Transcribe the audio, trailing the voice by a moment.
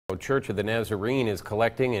Church of the Nazarene is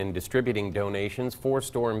collecting and distributing donations for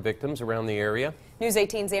storm victims around the area. News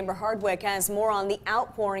 18's Amber Hardwick has more on the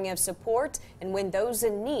outpouring of support and when those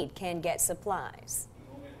in need can get supplies.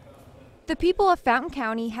 The people of Fountain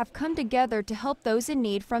County have come together to help those in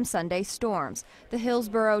need from Sunday's storms. The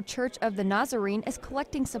Hillsboro Church of the Nazarene is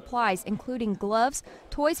collecting supplies including gloves,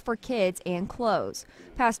 toys for kids, and clothes.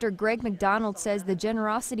 Pastor Greg McDonald says the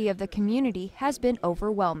generosity of the community has been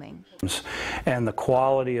overwhelming. And the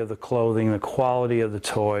quality of the clothing, the quality of the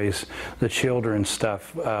toys, the children's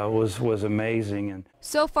stuff was amazing. And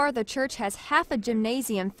so far, the church has half a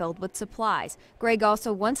gymnasium filled with supplies. Greg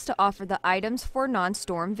also wants to offer the items for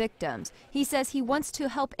non-storm victims. He says he wants to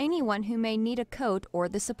help anyone who may need a coat or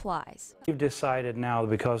the supplies. We've decided now,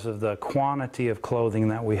 because of the quantity of clothing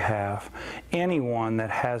that we have, anyone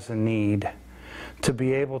that has a need to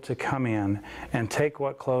be able to come in and take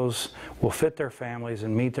what clothes will fit their families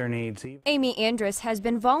and meet their needs. Amy Andrus has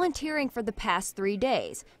been volunteering for the past 3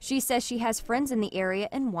 days. She says she has friends in the area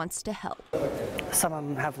and wants to help. Some of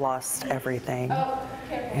them have lost everything,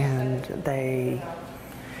 and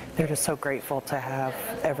they're just so grateful to have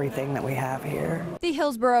everything that we have here. The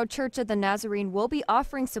Hillsboro Church of the Nazarene will be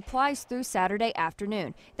offering supplies through Saturday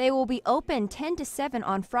afternoon. They will be open 10 to 7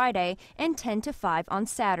 on Friday and 10 to 5 on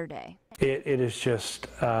Saturday. It has just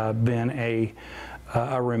been a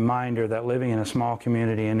reminder that living in a small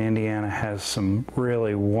community in Indiana has some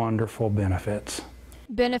really wonderful benefits.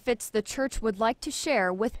 Benefits the church would like to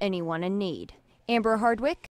share with anyone in need. Amber Hardwick,